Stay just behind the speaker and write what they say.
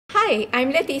Hi,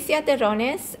 I'm Letty,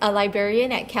 a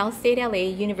librarian at Cal State L.A.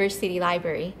 University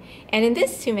Library. And in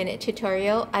this 2-minute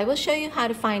tutorial, I will show you how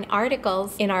to find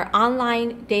articles in our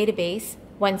online database,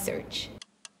 OneSearch.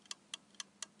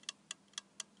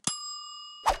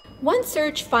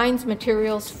 OneSearch finds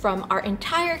materials from our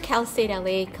entire Cal State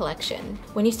L.A. collection.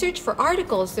 When you search for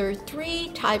articles, there are 3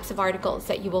 types of articles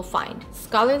that you will find: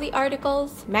 scholarly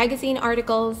articles, magazine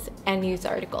articles, and news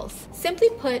articles. Simply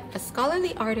put, a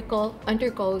scholarly article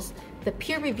undergoes the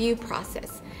peer review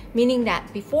process, meaning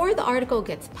that before the article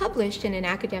gets published in an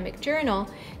academic journal,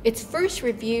 it's first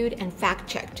reviewed and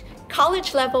fact-checked.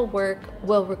 College-level work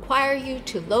will require you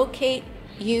to locate,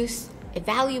 use,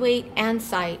 evaluate, and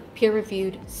cite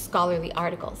peer-reviewed scholarly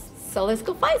articles. So let's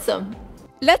go find some.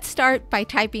 Let's start by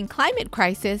typing climate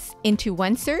crisis into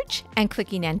OneSearch and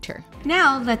clicking enter.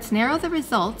 Now let's narrow the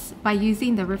results by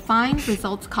using the refined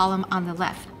results column on the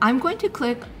left. I'm going to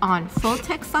click on full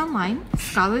text online,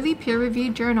 scholarly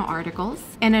peer-reviewed journal articles,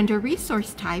 and under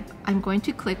resource type, I'm going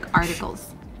to click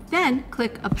articles. Then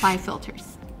click apply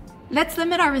filters. Let's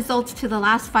limit our results to the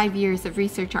last 5 years of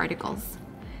research articles.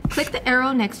 Click the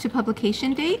arrow next to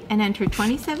publication date and enter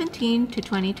 2017 to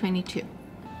 2022.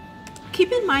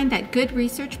 Keep in mind that good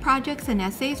research projects and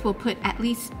essays will put at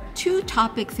least 2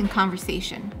 topics in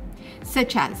conversation,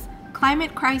 such as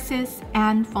climate crisis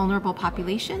and vulnerable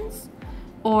populations,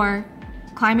 or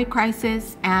climate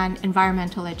crisis and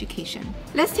environmental education.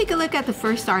 Let's take a look at the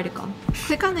first article.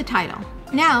 Click on the title.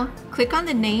 Now, click on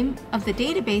the name of the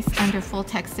database under full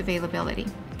text availability.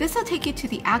 This will take you to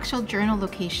the actual journal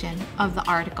location of the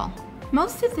article.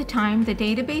 Most of the time, the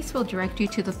database will direct you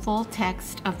to the full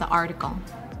text of the article.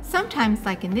 Sometimes,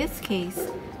 like in this case,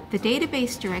 the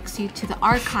database directs you to the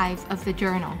archive of the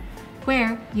journal,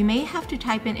 where you may have to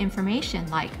type in information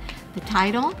like the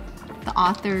title, the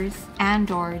authors,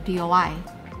 and/or DOI.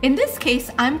 In this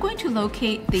case, I'm going to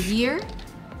locate the year,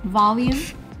 volume,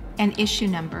 and issue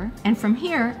number, and from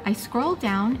here I scroll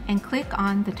down and click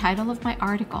on the title of my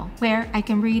article, where I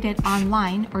can read it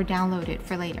online or download it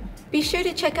for later. Be sure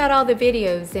to check out all the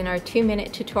videos in our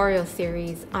 2-minute tutorial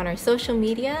series on our social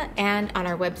media and on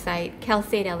our website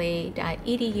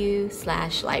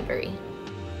calstatela.edu/library.